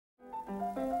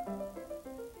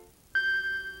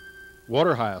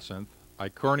Water hyacinth,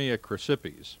 Eichhornia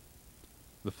crassipes.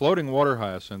 The floating water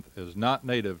hyacinth is not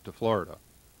native to Florida.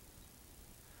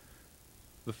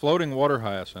 The floating water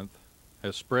hyacinth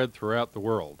has spread throughout the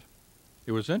world.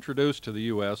 It was introduced to the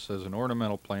U.S. as an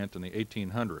ornamental plant in the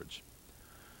 1800s.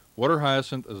 Water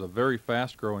hyacinth is a very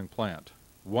fast-growing plant.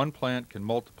 One plant can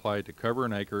multiply to cover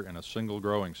an acre in a single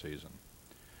growing season.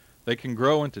 They can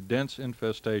grow into dense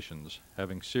infestations,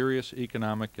 having serious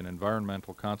economic and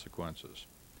environmental consequences.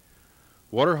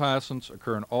 Water hyacinths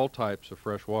occur in all types of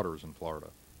fresh waters in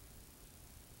Florida.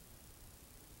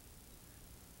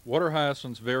 Water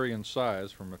hyacinths vary in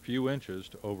size from a few inches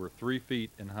to over 3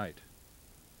 feet in height.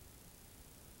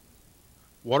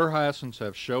 Water hyacinths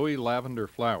have showy lavender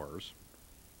flowers.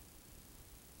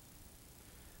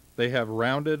 They have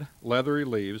rounded, leathery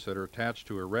leaves that are attached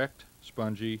to erect,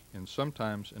 spongy, and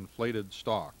sometimes inflated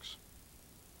stalks.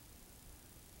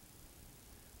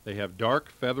 They have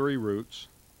dark, feathery roots,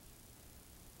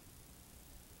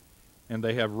 and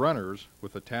they have runners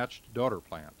with attached daughter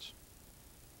plants.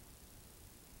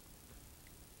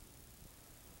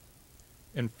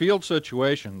 In field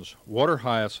situations, water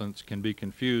hyacinths can be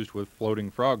confused with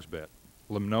floating frogsbit,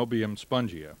 Limnobium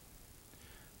spongia.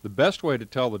 The best way to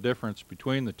tell the difference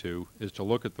between the two is to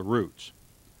look at the roots.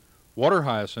 Water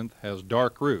hyacinth has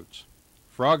dark roots.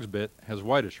 Frogsbit has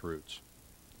whitish roots.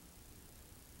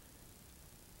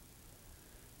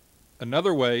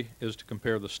 Another way is to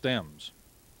compare the stems.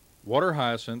 Water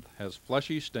hyacinth has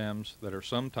fleshy stems that are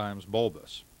sometimes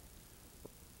bulbous.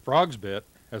 Frogsbit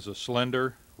has a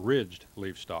slender, ridged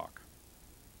leaf stalk.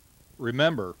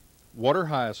 Remember, water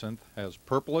hyacinth has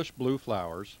purplish blue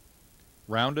flowers,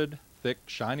 rounded, thick,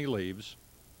 shiny leaves,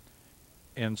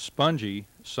 and spongy,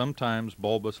 sometimes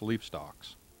bulbous leaf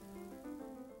stalks.